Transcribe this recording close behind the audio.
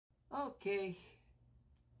Okay,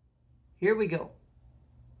 here we go.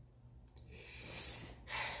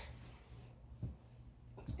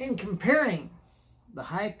 In comparing the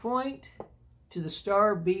Hi-Point to the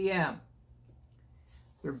Star BM,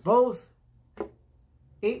 they're both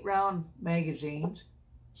 8-round magazines,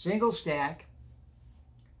 single stack.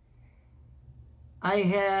 I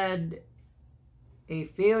had a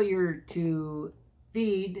failure to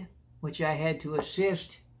feed, which I had to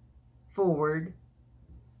assist forward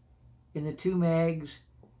in the 2 mags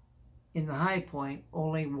in the Hi-Point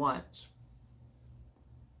only once.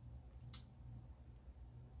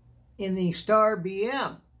 In the Star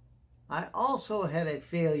BM, I also had a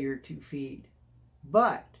failure to feed,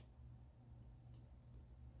 but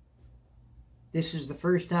this is the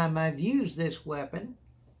first time I've used this weapon,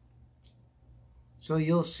 so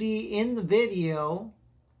you'll see in the video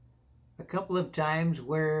a couple of times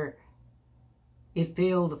where it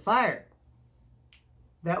failed to fire.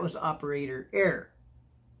 That was operator error.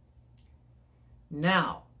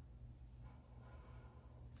 Now,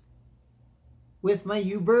 with my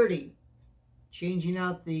Uberti, changing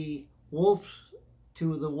out the Wolf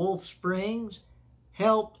to the Wolf Springs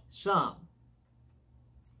helped some.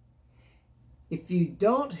 If you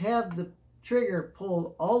don't have the trigger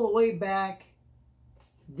pulled all the way back,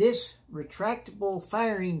 this retractable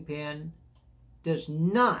firing pin does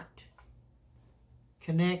not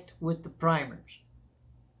connect with the primers,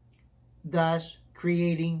 thus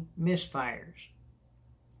creating misfires.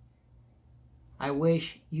 I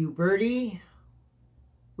wish Uberti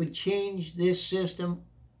would change this system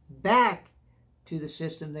back to the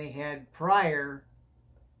system they had prior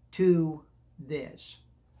to this,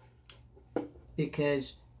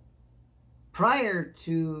 because prior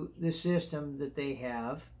to the system that they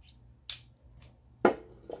have,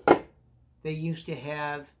 they used to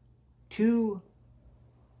have 2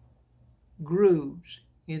 grooves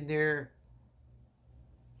in their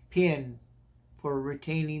pin for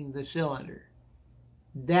retaining the cylinder.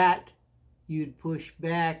 That you'd push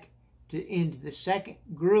back into the second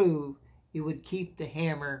groove, it would keep the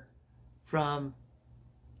hammer from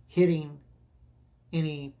hitting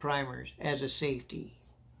any primers as a safety.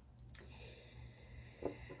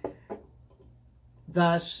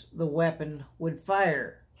 Thus, the weapon would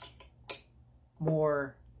fire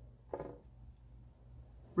more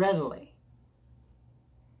readily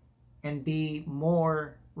and be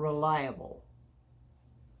more reliable.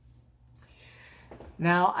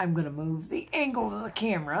 Now I'm going to move the angle of the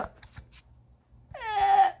camera.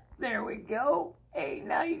 There we go. Hey,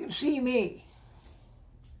 now you can see me.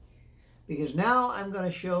 Because now I'm going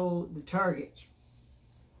to show the targets.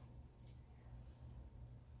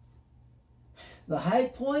 The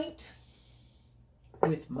Hi-Point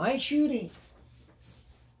with my shooting,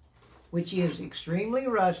 which is extremely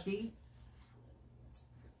rusty,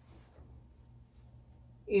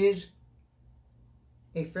 is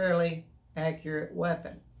a fairly accurate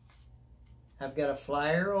weapon. I've got a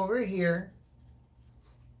flyer over here,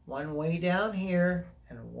 one way down here,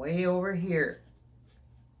 and way over here.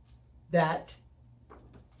 That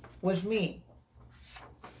was me.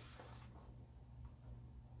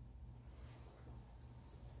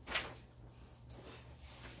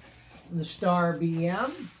 The Star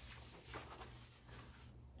BM,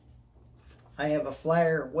 I have a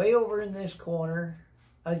flyer way over in this corner.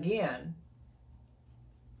 Again,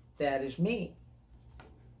 that is me.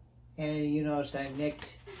 And you notice I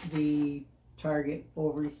nicked the target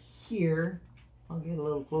over here. I'll get a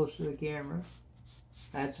little closer to the camera.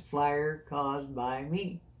 That's a flyer caused by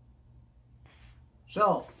me.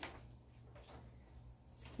 So,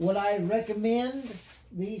 would I recommend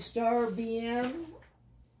the Star BM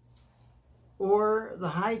or the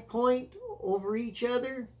Hi-Point over each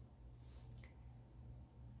other?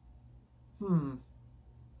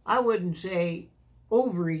 I wouldn't say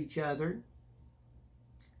over each other.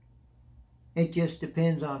 It just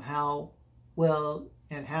depends on how well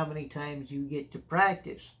and how many times you get to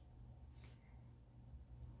practice.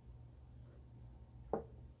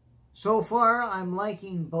 So far, I'm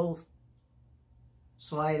liking both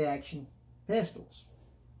slide action pistols.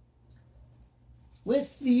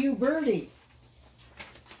 With the Uberti,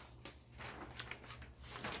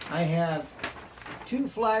 I have 2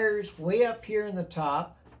 flyers way up here in the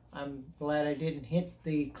top. I'm glad I didn't hit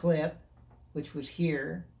the clip, which was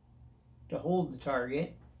here, to hold the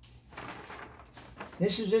target.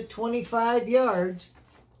 This is at 25 yards.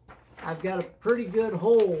 I've got a pretty good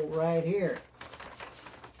hole right here.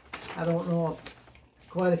 I don't know if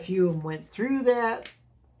quite a few of them went through that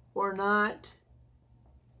or not,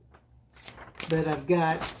 but I've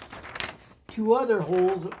got 2 other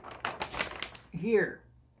holes here.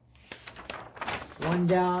 One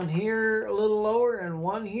down here a little lower and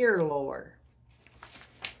one here lower.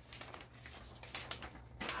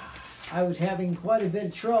 I was having quite a bit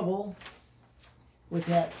of trouble with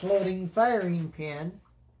that floating firing pin.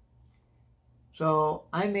 So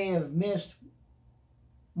I may have missed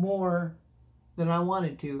more than I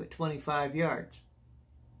wanted to at 25 yards.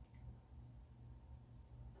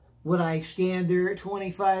 Would I stand there at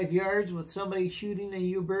 25 yards with somebody shooting a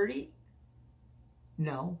U-birdie?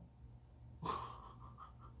 No.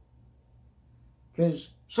 Because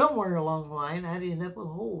somewhere along the line, I'd end up with a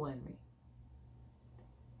hole in me.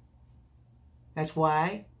 That's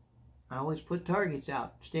why I always put targets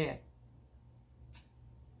out instead.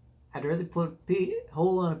 I'd rather put a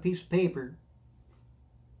hole on a piece of paper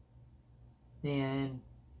than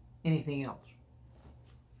anything else.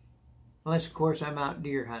 Unless, of course, I'm out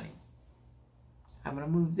deer hunting. I'm going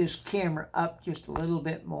to move this camera up just a little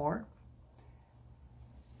bit more.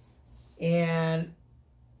 And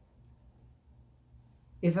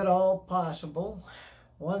if at all possible,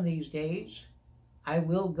 one of these days, I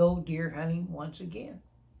will go deer hunting once again.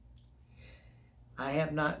 I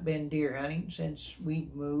have not been deer hunting since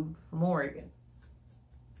we moved from Oregon.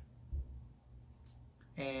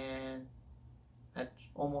 And that's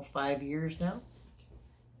almost 5 years now.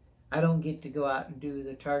 I don't get to go out and do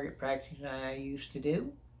the target practicing I used to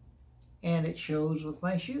do. And it shows with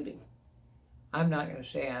my shooting. I'm not going to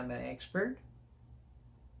say I'm an expert.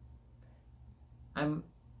 I'm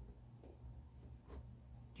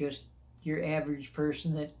just your average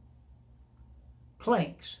person that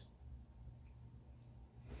planks.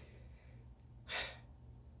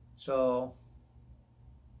 So,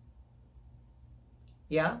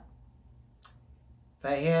 yeah, if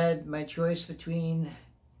I had my choice between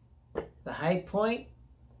the High Point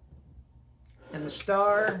and the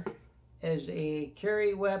Star as a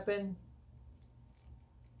carry weapon,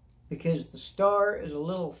 because the Star is a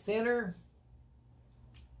little thinner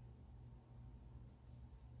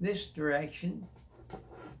this direction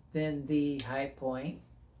than the High Point,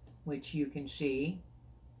 which you can see.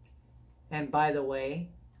 And by the way,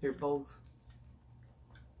 they're both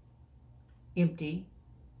empty,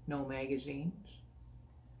 no magazines,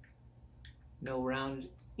 no rounds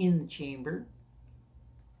in the chamber.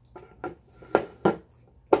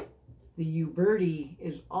 The U-birdie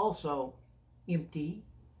is also empty.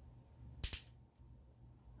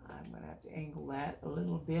 I'm going to have to angle that a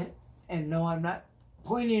little bit. And no, I'm not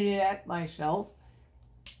pointing it at myself.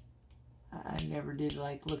 I never did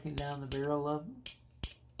like looking down the barrel of them.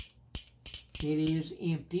 It is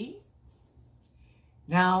empty.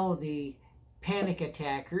 Now the panic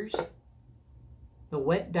attackers, the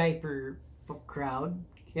wet diaper crowd,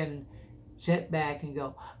 can sit back and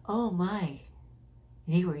go, oh my,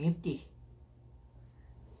 they were empty.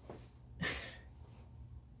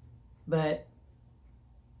 But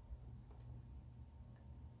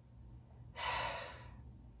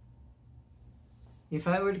if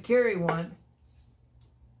I were to carry one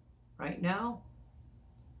right now,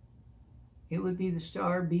 it would be the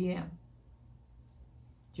Star BM,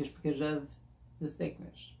 just because of the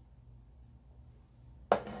thickness.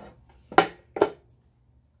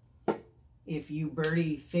 If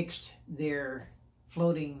U-birdie fixed their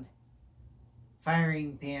floating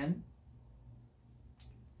firing pin,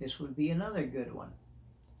 this would be another good one,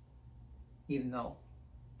 even though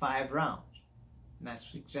 5 rounds. And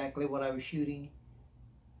that's exactly what I was shooting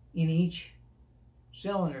in each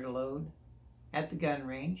cylinder load at the gun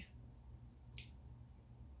range.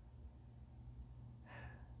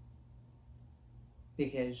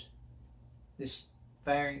 Because this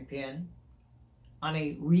firing pin on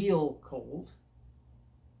a real Colt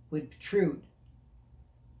would protrude.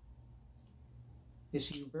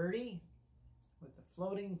 This U-birdie with the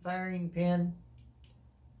floating firing pin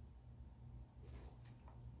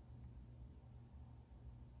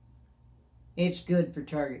it's good for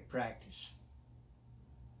target practice.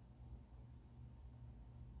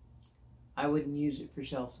 I wouldn't use it for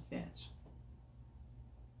self-defense.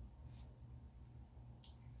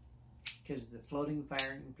 Because the floating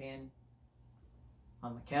firing pin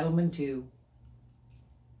on the Cattleman 2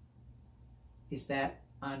 is that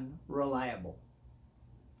unreliable.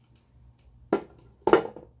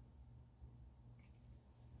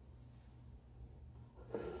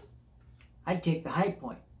 I'd take the High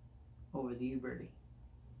Point over the U-birdie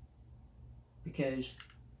because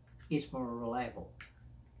it's more reliable.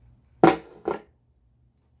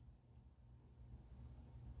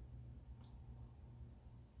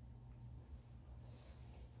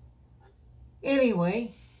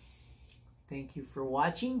 Anyway, thank you for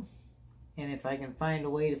watching, and if I can find a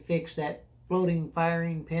way to fix that floating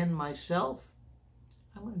firing pin myself,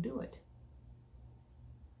 I'm going to do it.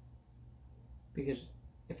 Because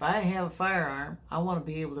if I have a firearm, I want to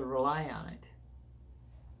be able to rely on it.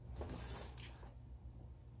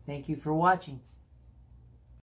 Thank you for watching.